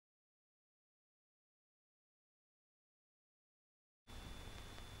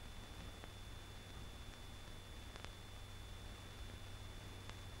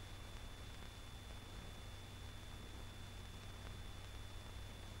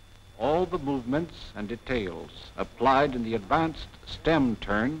All the movements and details applied in the advanced stem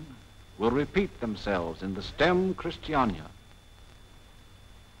turn will repeat themselves in the stem Christianna.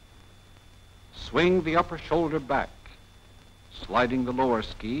 Swing the upper shoulder back, sliding the lower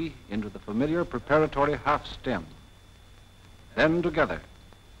ski into the familiar preparatory half stem. Then together.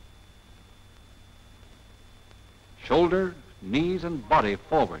 Shoulder, knees, and body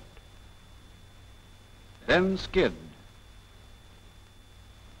forward. Then skid.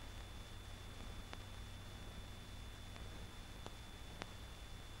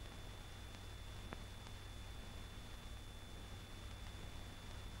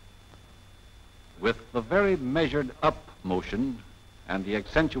 With the very measured up motion and the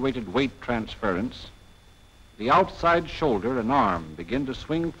accentuated weight transference, the outside shoulder and arm begin to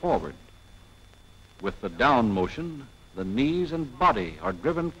swing forward. With the down motion, the knees and body are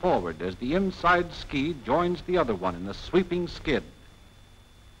driven forward as the inside ski joins the other one in a sweeping skid.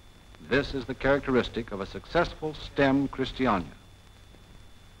 This is the characteristic of a successful stem Christianna.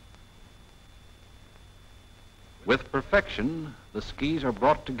 With perfection, the skis are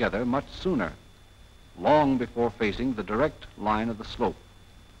brought together much sooner, long before facing the direct line of the slope.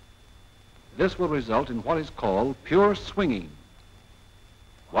 This will result in what is called pure swinging.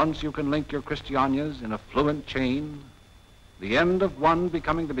 Once you can link your Christiannas in a fluent chain, the end of one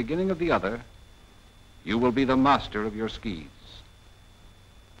becoming the beginning of the other, you will be the master of your skis.